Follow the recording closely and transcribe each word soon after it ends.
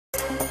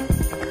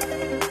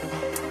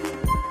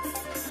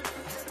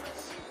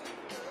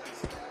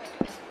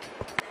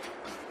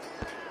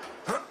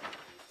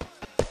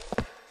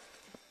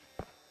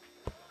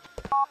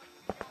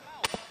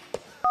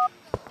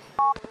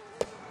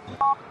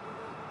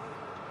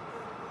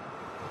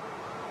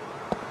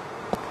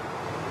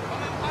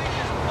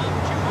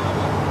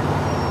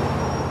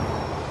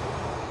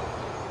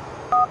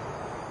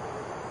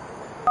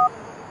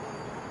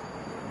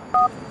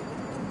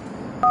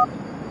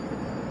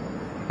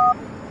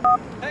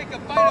Take a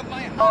bite of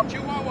my hot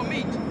Chihuahua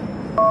meat.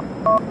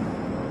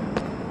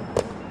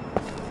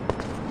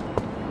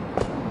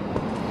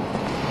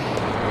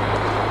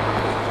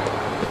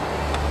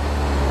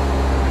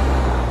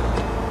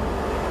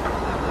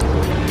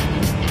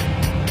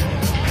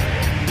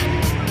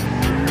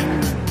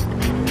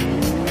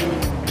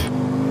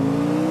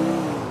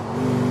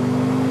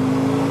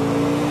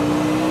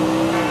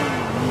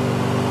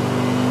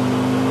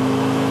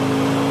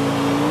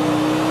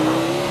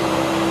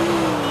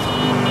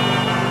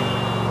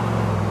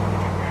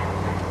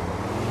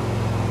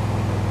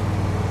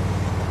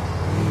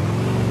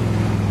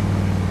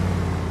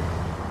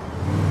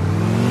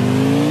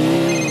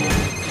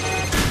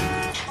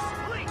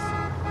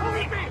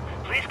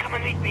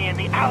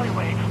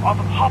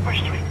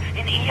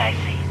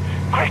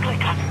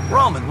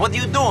 Roman, what are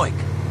you doing?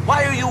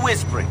 Why are you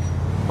whispering?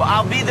 Well,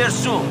 I'll be there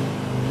soon.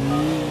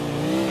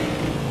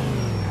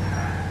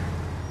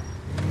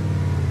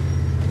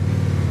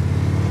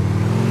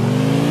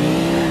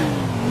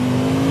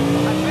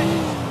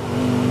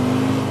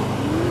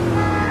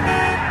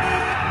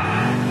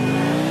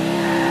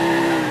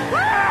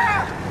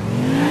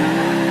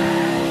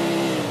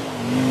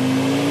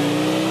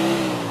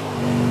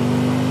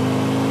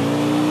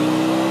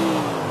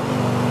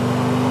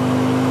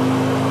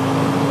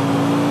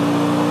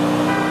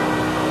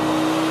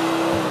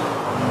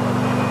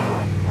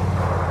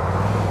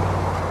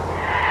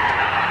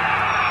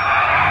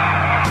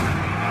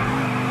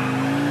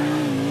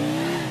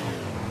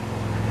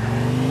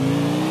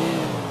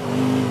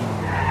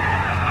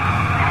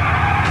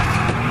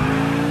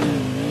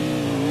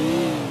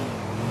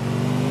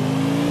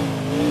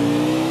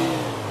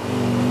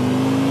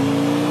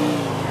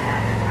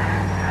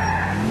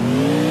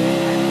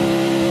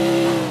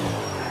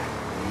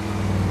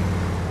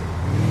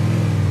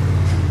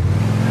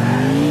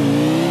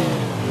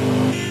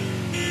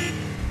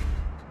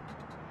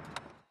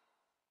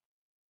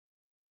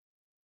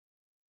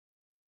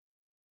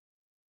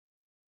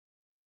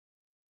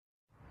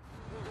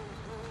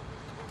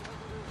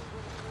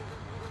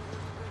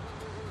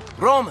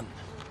 Roman!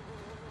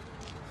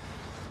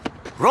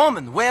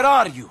 Roman, where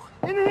are you?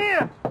 In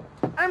here!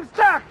 I'm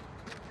stuck!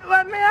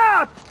 Let me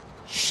out!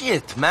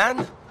 Shit, man!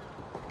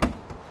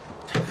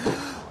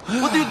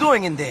 What are you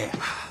doing in there?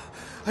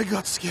 I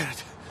got scared.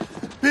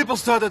 People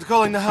started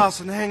calling the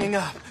house and hanging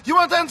up. You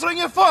weren't answering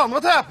your phone.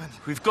 What happened?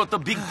 We've got a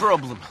big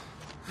problem.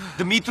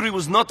 Dmitri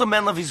was not a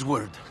man of his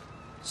word.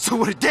 So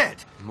we're dead?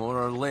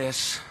 More or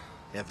less.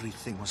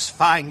 Everything was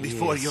fine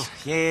before Yes,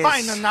 you. yes.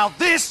 Fine, and now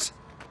this?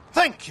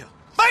 Thank you.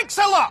 Thanks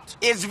a lot!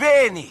 It's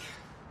Veni!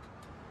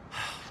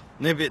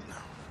 Nebitno.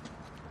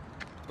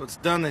 What's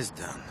done is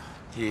done.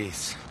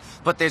 Yes,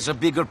 but there's a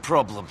bigger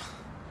problem.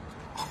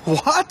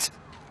 What?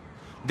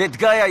 That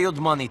guy I owed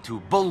money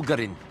to,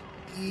 Bulgarin.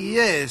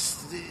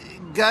 Yes, the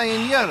guy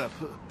in Europe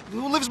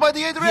who lives by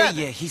the Adriatic.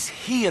 Yeah, he's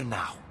here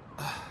now.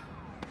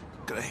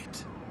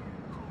 Great.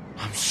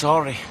 I'm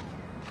sorry.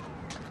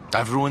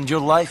 I've ruined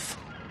your life.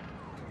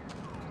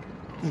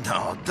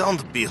 No,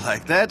 don't be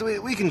like that.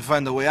 We can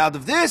find a way out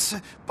of this.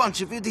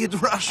 Bunch of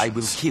idiot Russians. I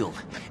will kill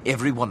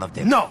every one of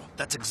them. No,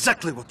 that's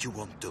exactly what you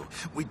won't do.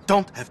 We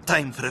don't have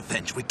time for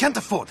revenge. We can't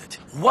afford it.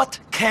 What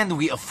can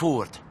we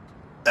afford?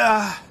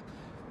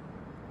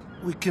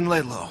 We can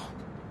lay low.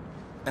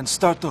 And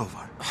start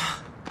over.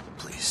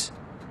 Please.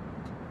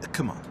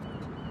 Come on.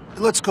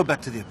 Let's go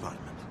back to the apartment.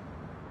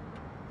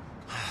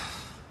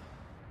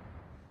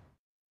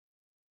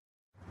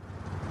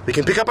 We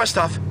can pick up our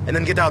stuff and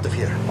then get out of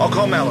here. I'll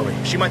call Mallory.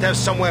 She might have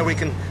somewhere we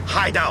can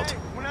hide out. Hey,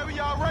 whenever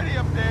y'all ready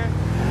up there.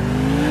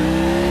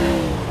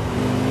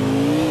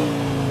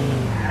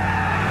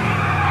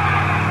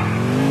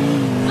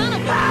 Son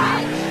of a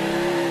bitch!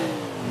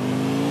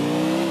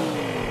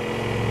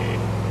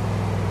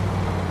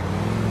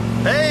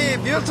 Hey,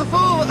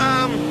 beautiful.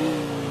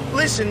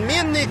 Listen, me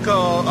and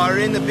Nico are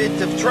in a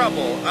bit of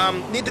trouble.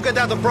 Need to get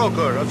out of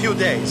Broker a few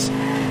days.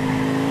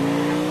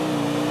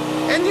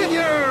 Any of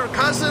your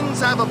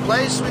cousins have a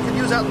place we could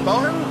use out in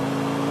Bohan?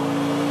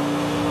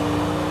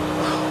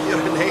 Oh,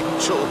 you're an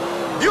angel.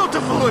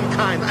 Beautiful and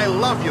kind. I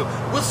love you.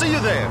 We'll see you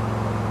there.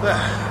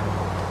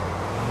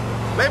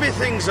 Maybe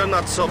things are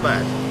not so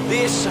bad.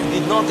 This I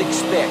did not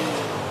expect.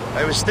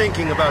 I was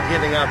thinking about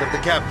getting out of the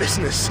cab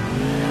business.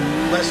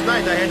 Last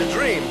night I had a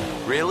dream.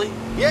 Really?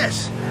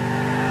 Yes.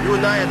 You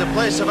and I had a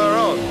place of our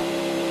own.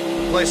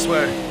 A place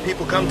where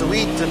people come to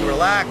eat and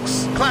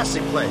relax.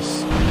 Classy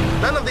place.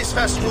 None of this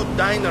fast food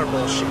diner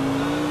bullshit.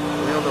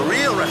 We own a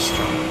real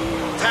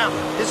restaurant.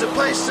 Tavern is a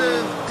place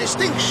of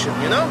distinction,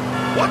 you know?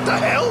 What the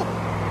hell?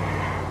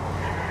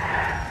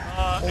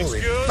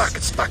 Holy fuck,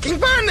 it's fucking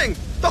burning!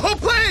 The whole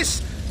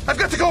place! I've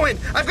got to go in.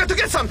 I've got to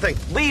get something.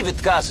 Leave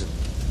it, cousin.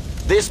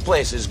 This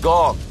place is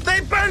gone. They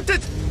burnt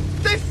it!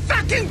 They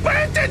fucking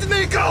burnt it,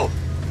 Nico!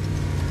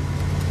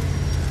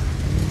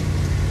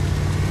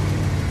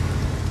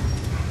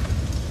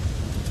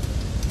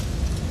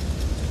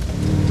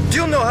 Do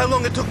you know how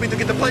long it took me to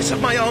get a place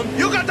of my own?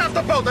 You got off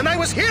the boat and I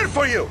was here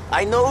for you!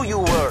 I know you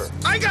were.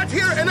 I got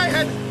here and I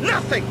had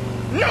nothing!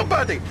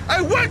 Nobody!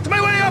 I worked my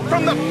way up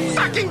from the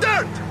fucking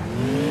dirt!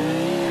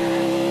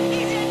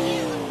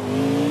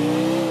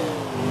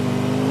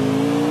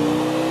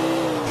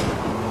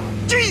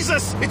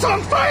 Jesus! It's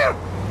on fire!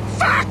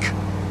 Fuck!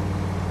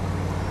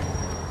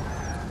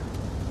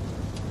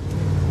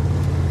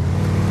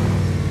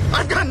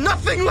 I've got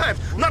nothing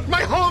left! Not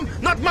my home,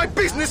 not my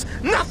business,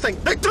 nothing!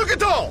 They took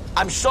it all!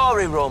 I'm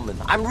sorry, Roman.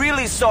 I'm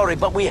really sorry,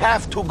 but we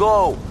have to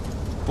go.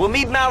 We'll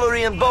meet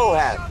Mallory and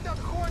Bohan.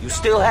 You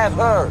still have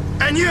her.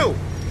 And you!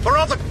 For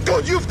all the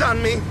good you've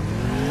done me!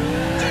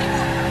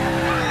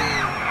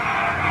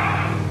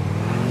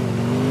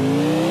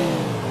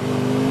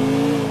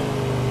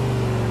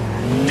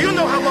 Do you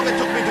know how long it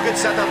took me to get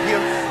set up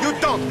here? You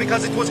don't,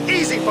 because it was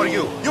easy for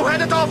you. You had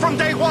it all from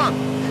day one.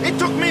 It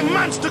took me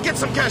months to get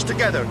some cash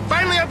together.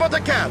 Finally, I bought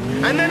a cab,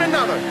 and then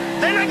another.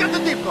 Then I got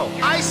the depot.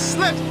 I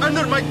slept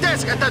under my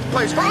desk at that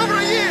place for over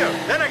a year.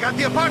 Then I got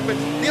the apartment.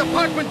 The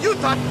apartment you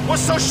thought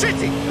was so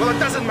shitty. Well, it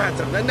doesn't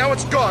matter. And now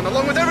it's gone,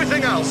 along with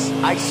everything else.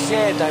 I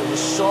said I was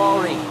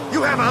sorry.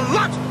 You have a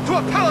lot to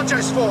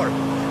apologize for.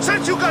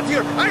 Since you got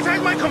here, I've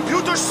had my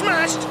computer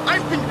smashed.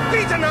 I've been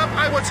beaten up.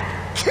 I was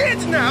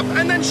kidnapped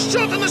and then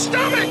shot in the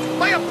stomach.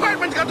 My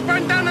apartment got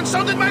burned down and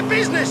so did my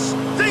business.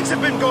 Things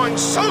have been going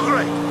so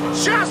great.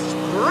 Just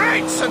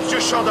great since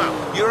you showed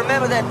up. You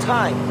remember that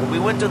time when we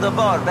went to the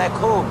bar back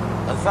home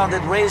and found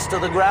it razed to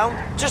the ground?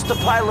 Just a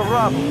pile of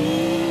rubble.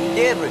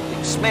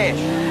 Everything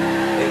smashed.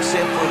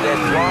 Except for that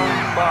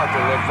one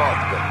bottle of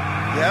vodka.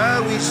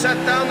 Yeah, we sat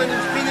down and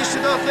finished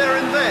it off there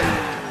and then.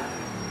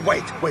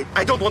 Wait.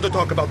 I don't want to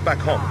talk about back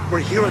home. We're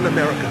here in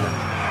America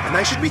now. And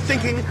I should be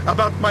thinking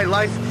about my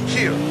life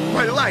here.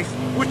 My life,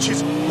 which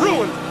is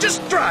ruined.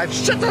 Just drive.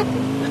 Shut up.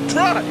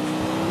 Drive.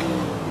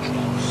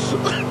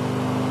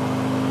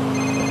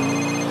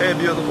 Hey,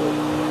 beautiful.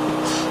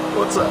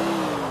 What's up?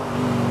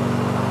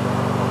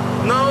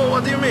 No,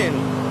 what do you mean?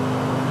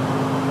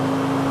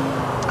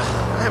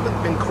 I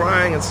haven't been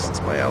crying since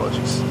my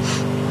allergies.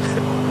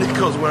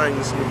 Nico's wearing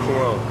this new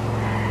cologne.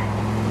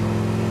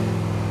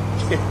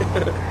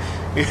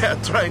 Yeah,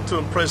 trying to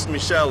impress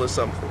Michelle or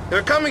something.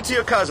 They're coming to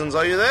your cousins.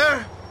 Are you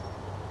there?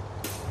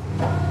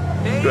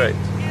 Great.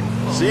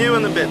 See you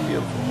in a bit,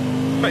 beautiful.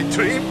 My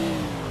dream?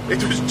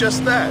 It was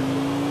just that.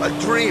 A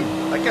dream.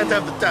 I can't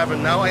have the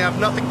tavern now. I have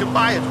nothing to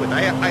buy it with.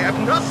 I have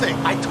nothing.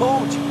 I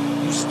told you.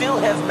 You still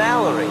have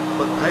Mallory.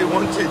 But I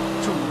wanted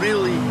to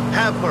really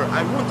have her.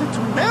 I wanted to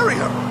marry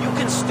her. You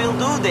can still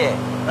do that.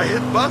 I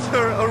had bought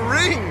her a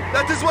ring.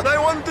 That is what I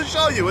wanted to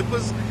show you. It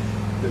was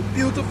a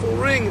beautiful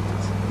ring.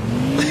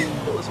 It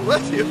was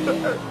what you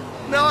heard.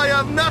 Now I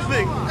have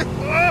nothing.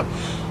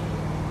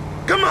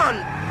 Come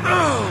on.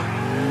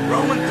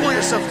 Roman, pull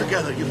yourself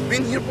together. You've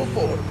been here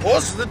before.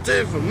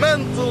 Positive,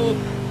 mental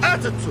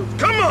attitude.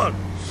 Come on.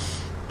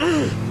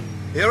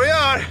 Here we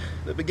are.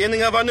 The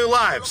beginning of our new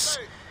lives.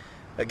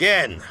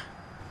 Again.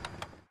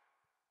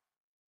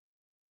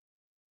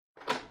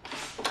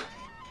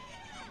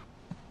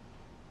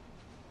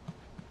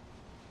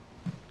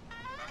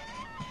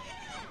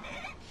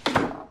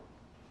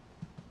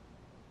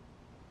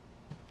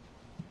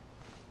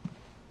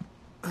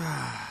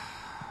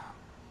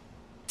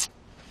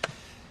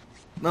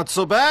 Not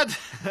so bad.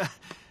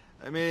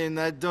 I mean,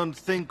 I don't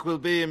think we'll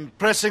be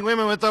impressing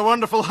women with our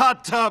wonderful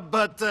hot tub,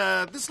 but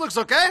this looks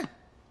okay.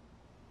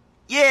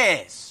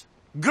 Yes.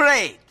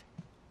 Great.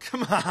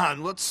 Come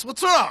on, what's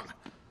wrong?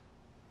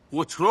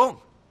 What's wrong?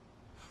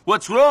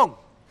 What's wrong?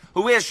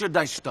 Where should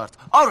I start?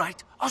 All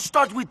right, I'll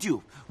start with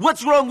you.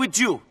 What's wrong with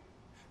you?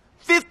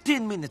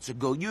 15 minutes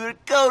ago, you were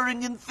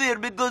cowering in fear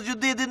because you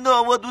didn't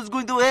know what was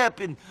going to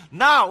happen.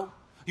 Now,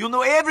 you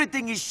know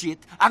everything is shit,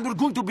 and you're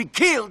going to be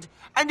killed,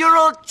 and you're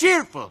all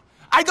cheerful.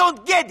 I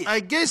don't get it. I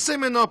guess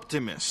I'm an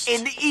optimist.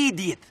 An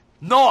idiot,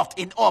 not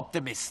an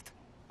optimist.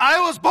 I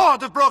was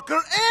bored of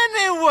Broker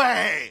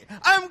anyway.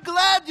 I'm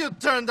glad you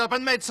turned up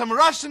and made some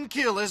Russian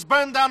killers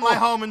burn down my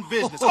home and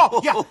business.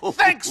 Oh, yeah,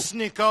 thanks,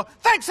 Nico.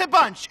 Thanks a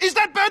bunch. Is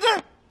that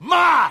better?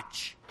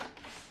 Much!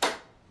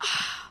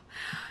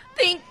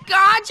 Thank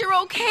God you're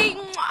okay.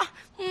 Mwah,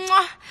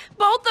 mwah.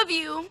 Both of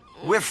you.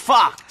 We're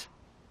fucked.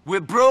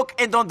 We're broke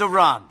and on the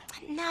run.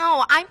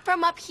 No, I'm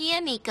from up here,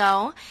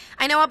 Nico.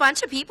 I know a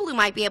bunch of people who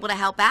might be able to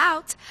help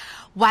out.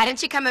 Why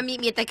don't you come and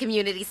meet me at the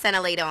community center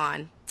later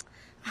on?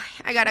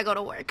 I gotta go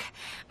to work.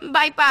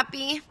 Bye,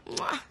 Papi.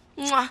 Mwah,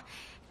 mwah.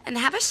 And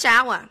have a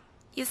shower.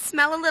 You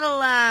smell a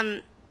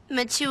little,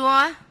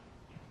 mature.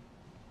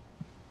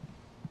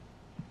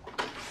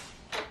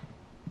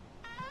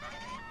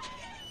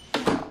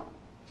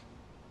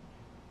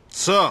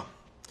 So,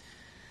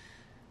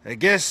 I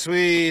guess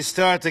we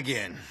start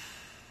again.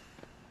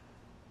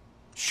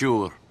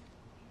 Sure.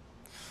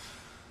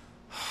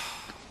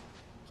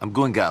 I'm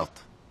going out.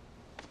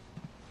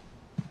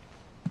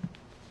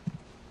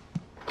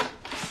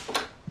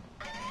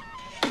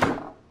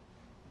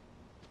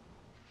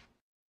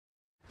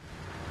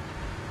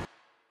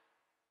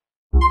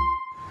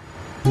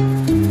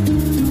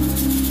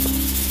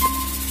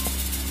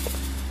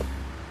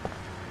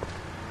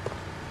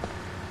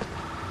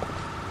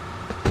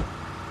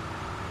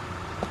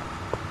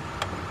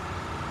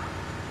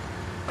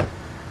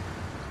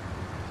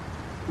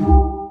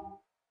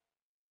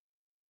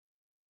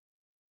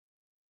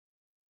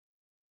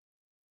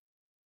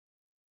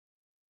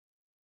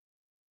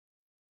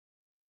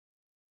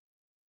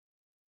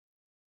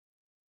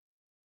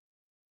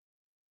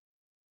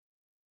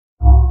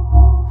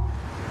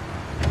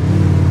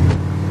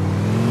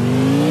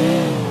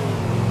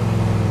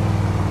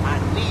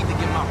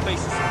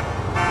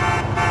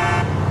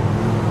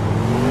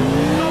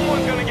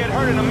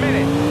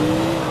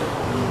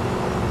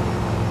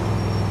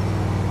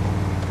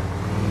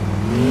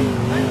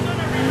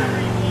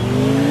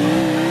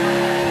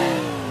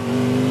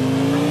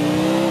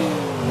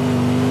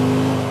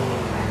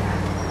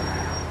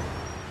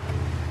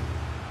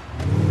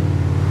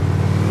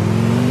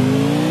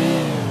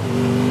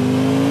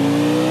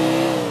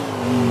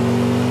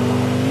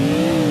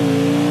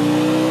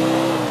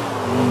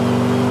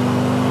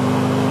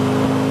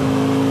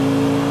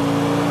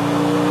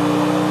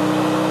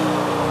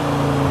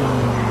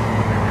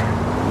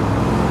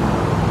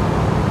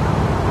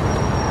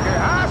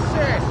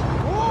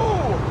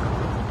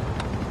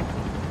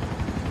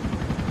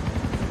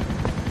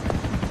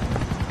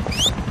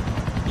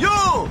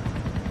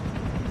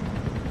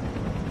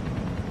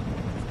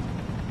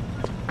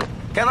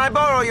 Can I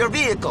borrow your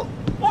vehicle?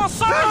 Oh,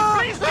 sorry,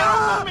 please get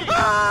off of me!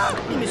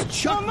 My name is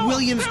Chuck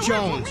Williams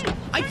Jones.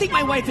 I think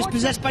my wife is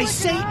possessed by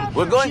Satan.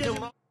 We're going She-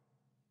 to...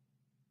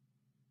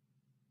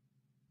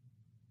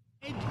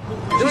 She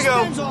Here we go.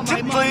 spends all my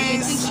Tip, money and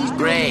please. thinks she's doing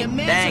Great, me a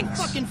massive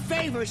thanks. fucking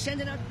favor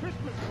sending out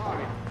Christmas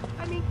cards.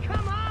 I mean,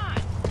 come on.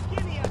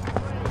 Give me a break.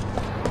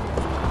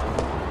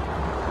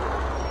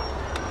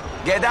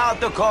 Get out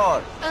the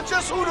car. And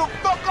just who the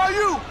fuck are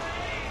you?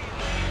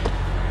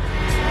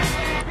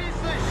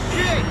 Piece of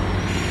shit!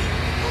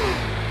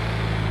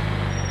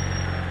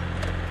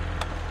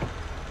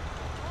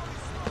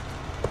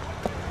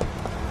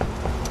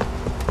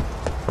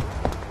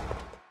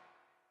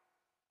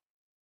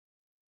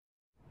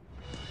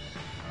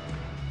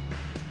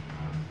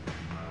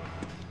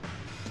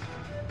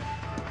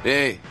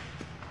 Hey.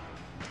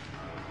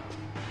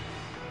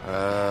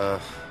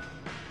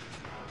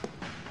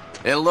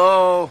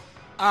 Hello?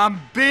 I'm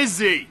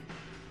busy.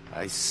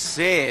 I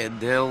said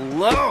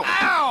hello.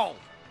 Ow!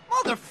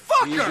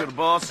 Is your Motherfucker!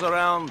 boss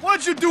around?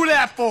 What'd you do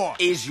that for?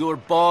 Is your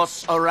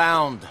boss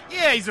around?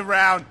 Yeah, he's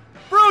around.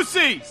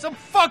 Brucey, some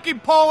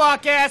fucking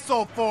Polak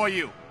asshole for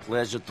you.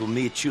 Pleasure to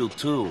meet you,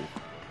 too.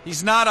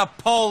 He's not a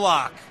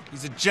Polak.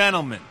 He's a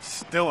gentleman.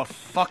 Still a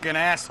fucking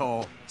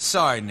asshole.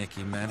 Sorry,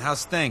 Nicky, man.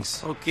 How's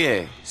things?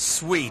 Okay.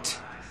 Sweet.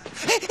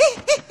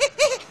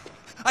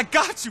 I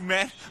got you,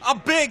 man. I'm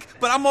big,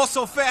 but I'm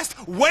also fast.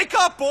 Wake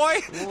up, boy!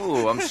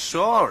 Oh, I'm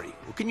sorry.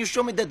 Can you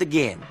show me that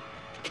again?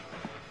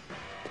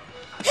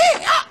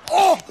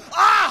 Oh!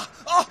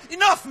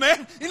 Enough,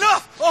 man!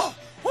 Enough! Oh!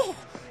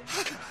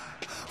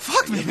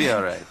 Fuck me, You'll be man.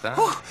 all right, huh?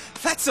 Oh,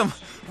 that's some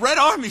Red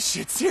Army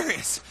shit,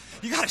 serious.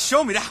 You gotta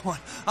show me that one.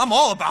 I'm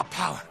all about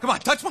power. Come on,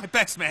 touch my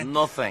best, man.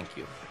 No, thank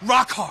you.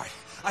 Rock hard.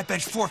 I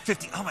bench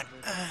 450. I'm like,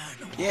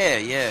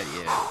 Yeah.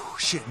 oh,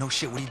 shit, no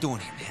shit. What are you doing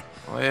here, man?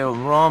 Well,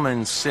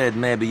 Roman said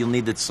maybe you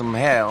needed some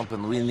help,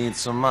 and we need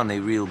some money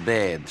real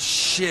bad.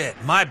 Shit,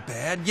 my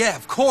bad. Yeah,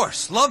 of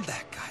course. Love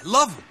that guy.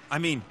 Love him. I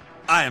mean,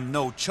 I am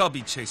no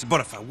chubby chaser,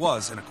 but if I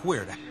was and a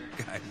queer, that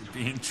guy would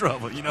be in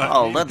trouble, you know what I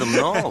Oh, mean? let them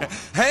know.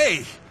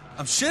 Hey,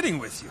 I'm shitting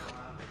with you.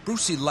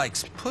 Brucey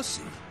likes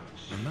pussy.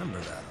 Remember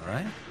that, all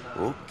right?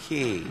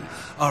 Okay.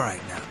 All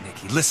right, now,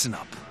 Nicky, listen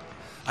up.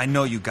 I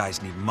know you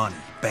guys need money,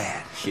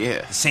 bad.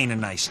 Yeah. This ain't a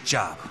nice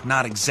job.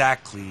 Not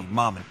exactly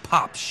mom and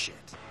pop shit.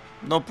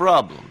 No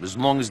problem, as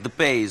long as the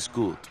pay is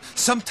good.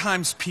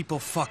 Sometimes people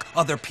fuck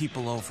other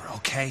people over,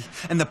 okay?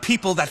 And the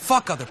people that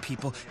fuck other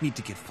people need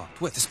to get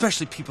fucked with,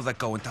 especially people that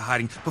go into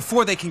hiding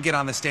before they can get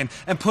on the stand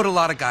and put a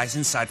lot of guys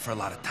inside for a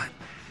lot of time.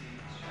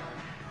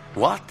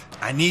 What?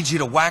 I need you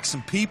to whack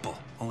some people,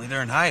 only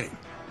they're in hiding.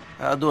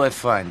 How do I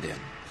find them?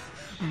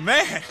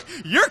 Man,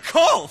 you're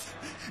cold!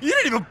 You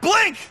didn't even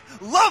blink!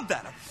 Love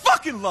that! I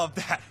fucking love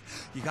that!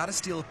 You gotta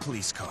steal a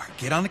police car,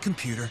 get on the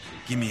computer,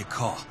 give me a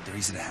call. They're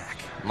easy to hack.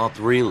 Not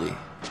really.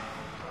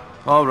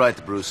 All right,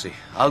 Brucey.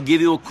 I'll give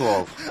you a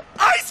call.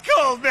 Ice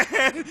cold,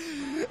 man!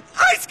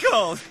 Ice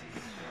cold!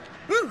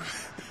 Whew.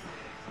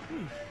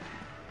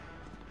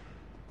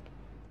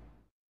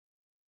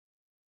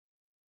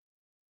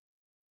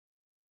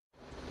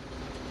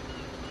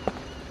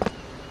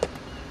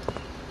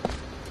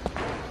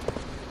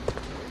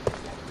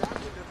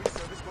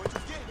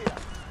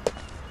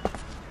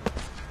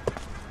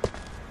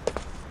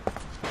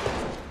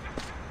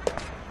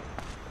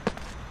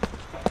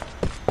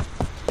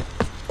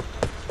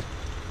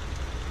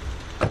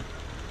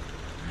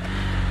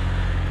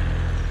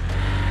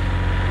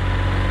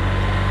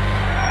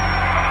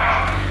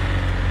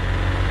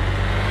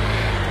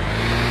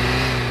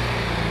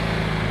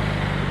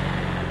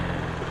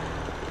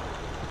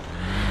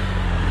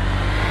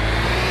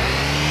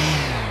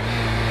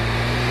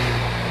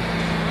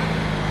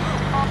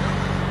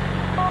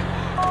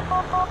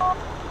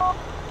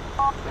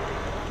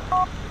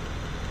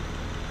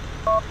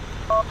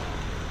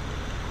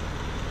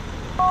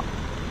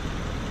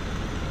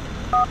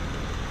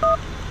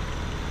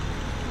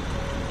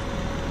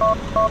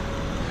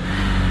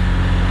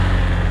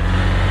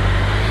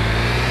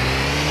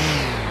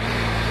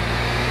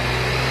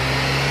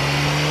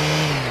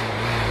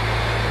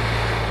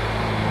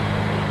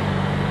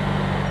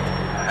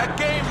 That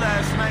game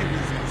last night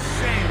was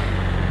insane.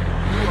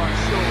 You are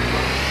so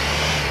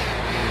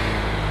right.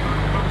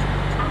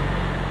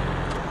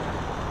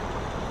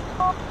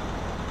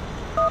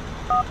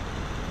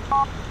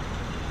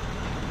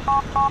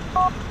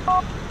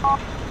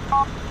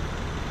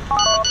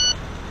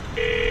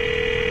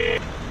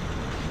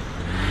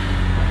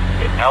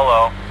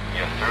 Hello,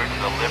 you're through to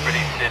the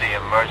Liberty City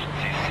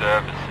Emergency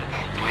Services.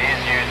 Please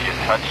use your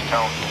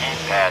touch-tone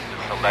keypad to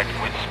select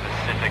which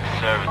specific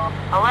service.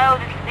 Hello,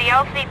 this is the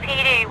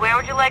LCPD. Where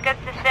would you like us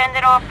to send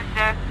an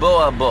officer?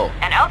 Boa Bo.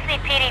 An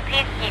LCPD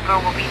peacekeeper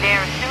will be there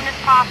as soon as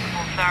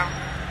possible, sir.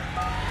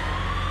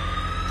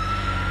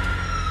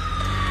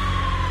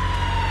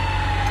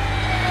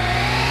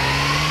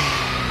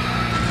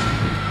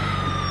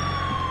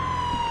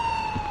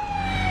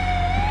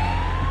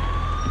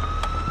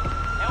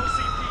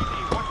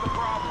 LCPD, what's the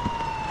problem?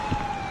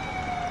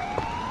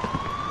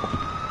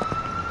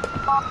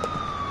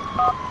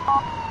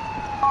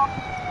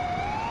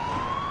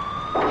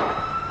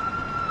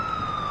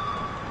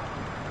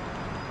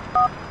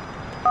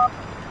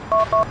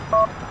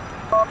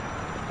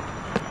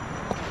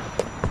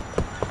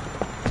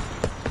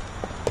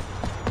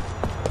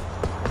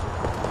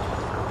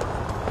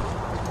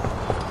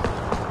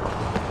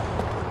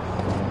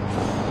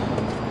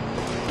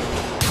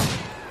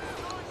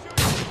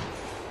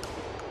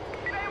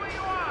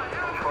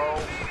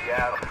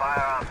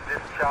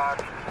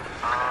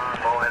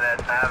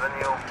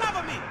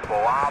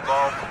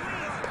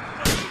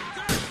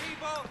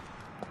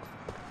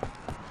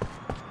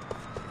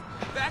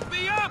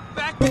 me up!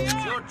 Back me It's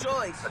up! your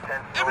choice.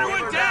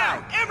 Everyone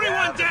down!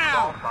 Everyone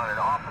down!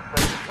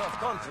 Tough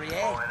country,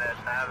 eh?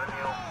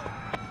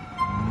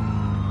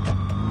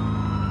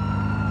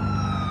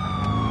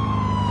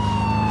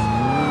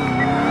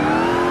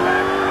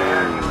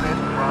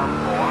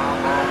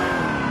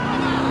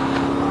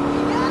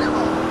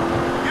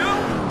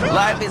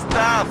 Life is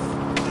tough.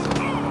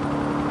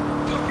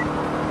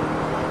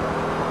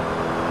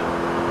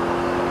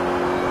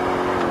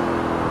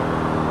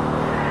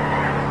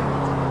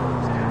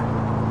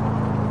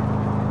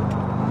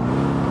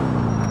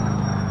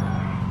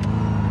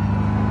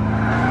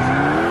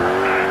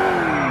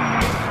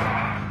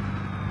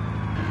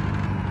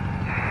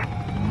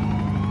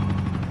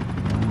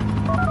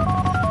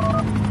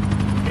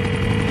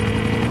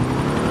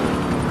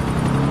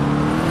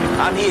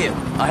 I'm here.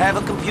 I have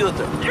a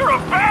computer. You're a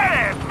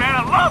badass, man.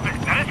 I love it.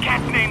 Now, this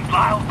cat's name's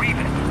Lyle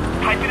Rivas.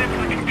 Type it into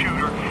the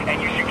computer,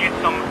 and you should get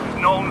some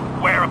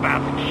known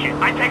whereabouts and shit.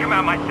 I take him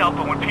out myself,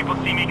 but when people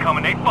see me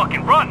coming, they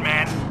fucking run,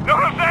 man. Know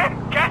what I'm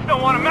saying? Cats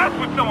don't want to mess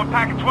with someone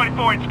packing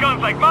 24-inch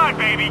guns like mine,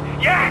 baby.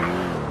 Yeah!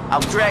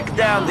 I'll track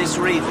down this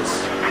Rivas.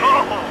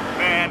 Oh,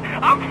 man.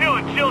 I'm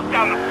feeling chills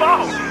down the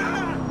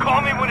phone.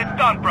 Call me when it's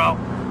done, bro.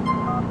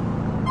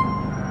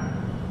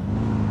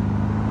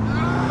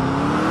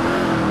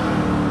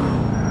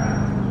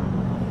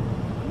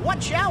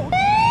 Watch out!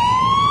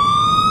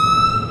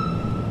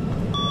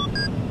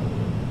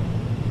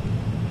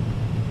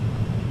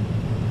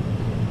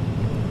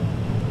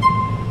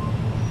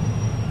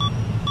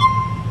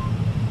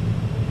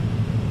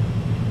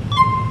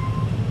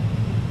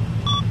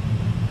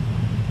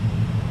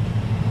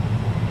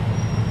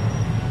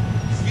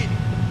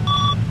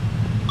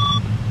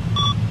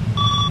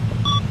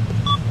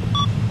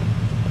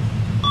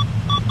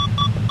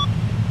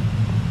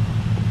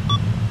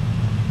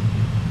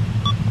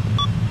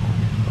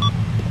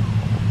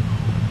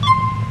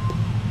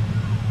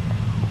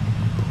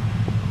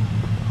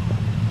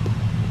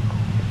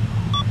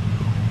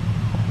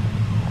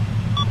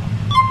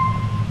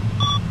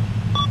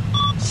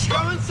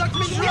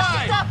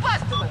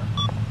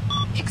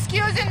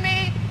 Excuse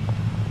me.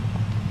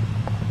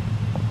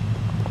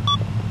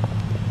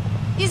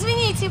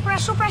 Извините,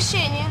 прошу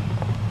прощения.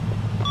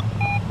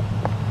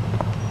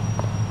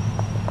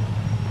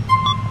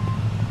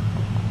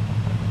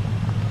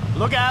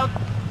 Look out!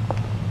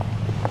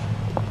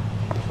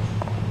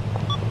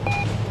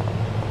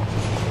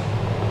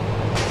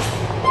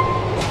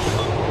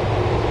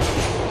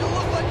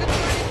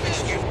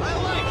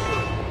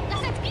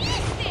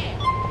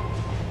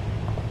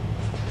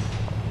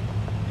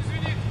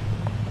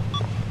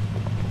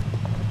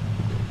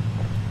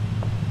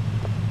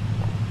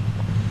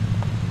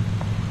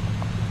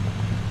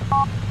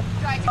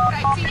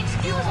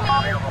 Excuse me.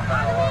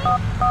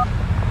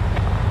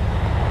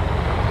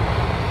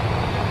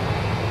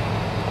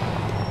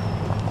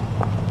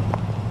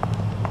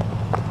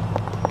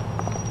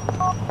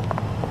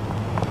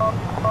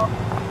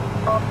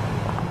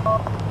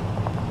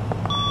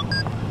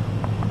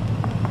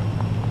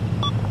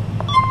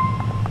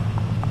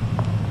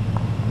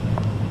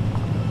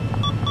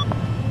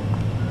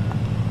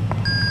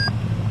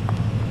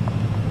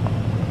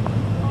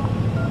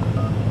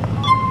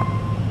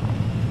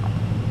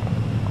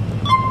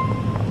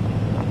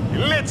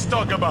 Let's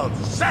talk about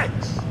sex!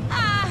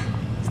 А,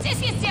 здесь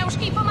есть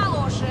девушки и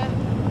помоложе.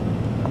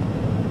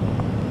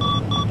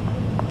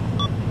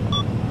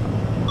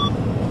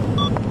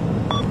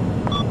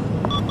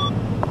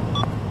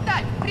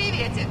 Тань,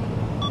 приветик.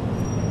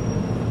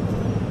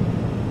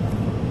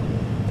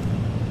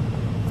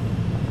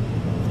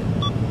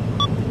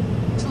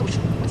 Слушай,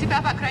 у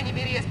тебя, по крайней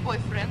мере, есть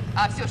бойфренд,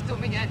 а все, что у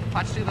меня, это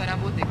фальшивая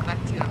работа и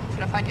квартира.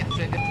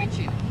 Шрафаневшая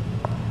мертвечина.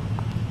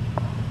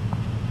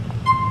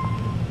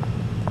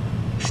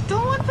 Что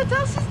он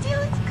пытался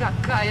сделать?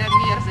 Какая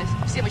мерзость.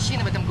 Все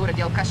мужчины в этом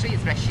городе алкаши и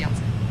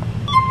извращенцы.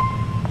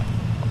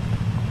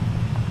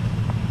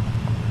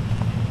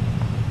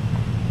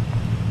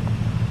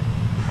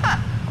 Ха!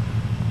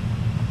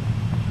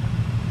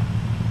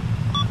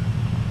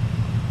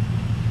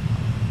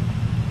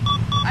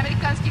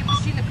 Американские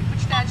мужчины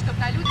предпочитают, чтобы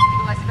на людях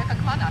ты вела себя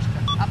как монашка,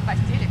 а в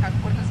постели как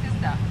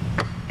порнозвезда.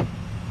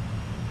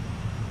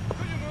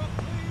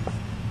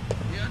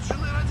 Я от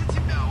жены ради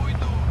тебя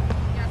уйду.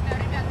 Я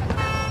знаю ребят,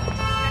 которые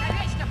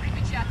террорично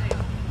припечатают.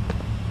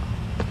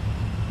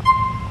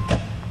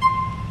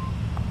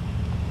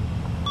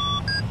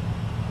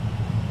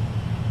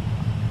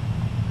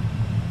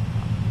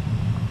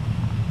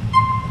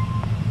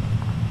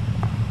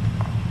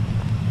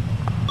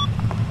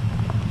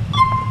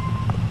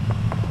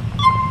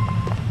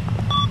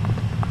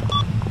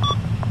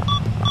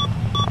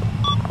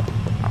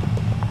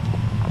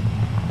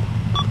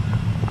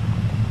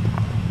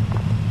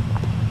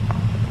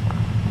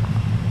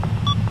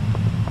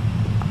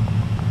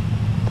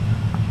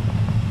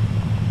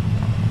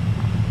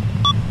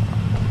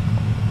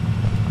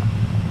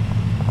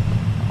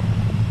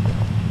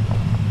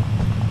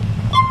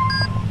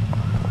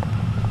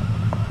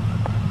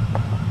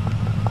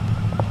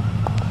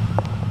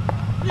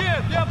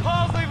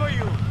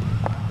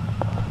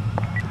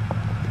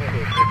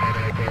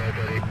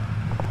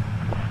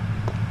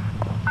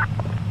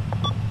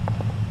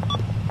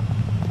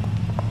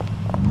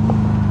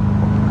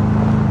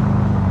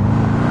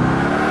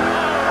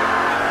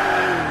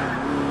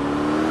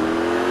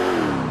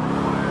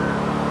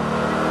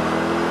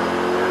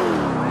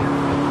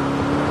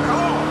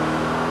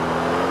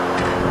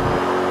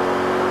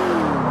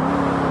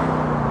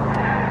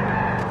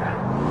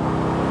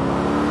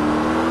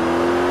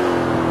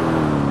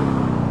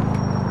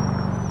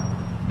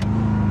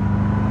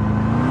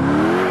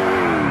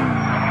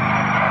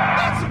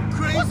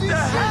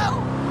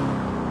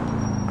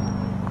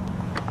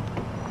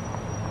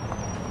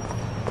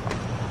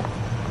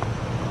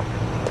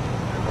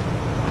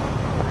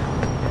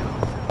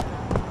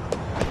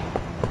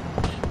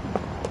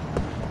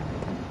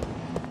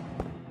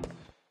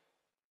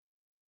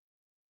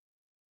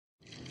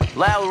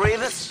 Lyle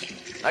Rivas,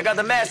 I got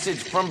a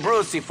message from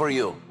Brucey for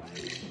you.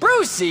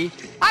 Brucey?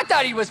 I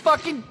thought he was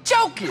fucking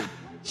joking.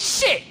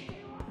 Shit!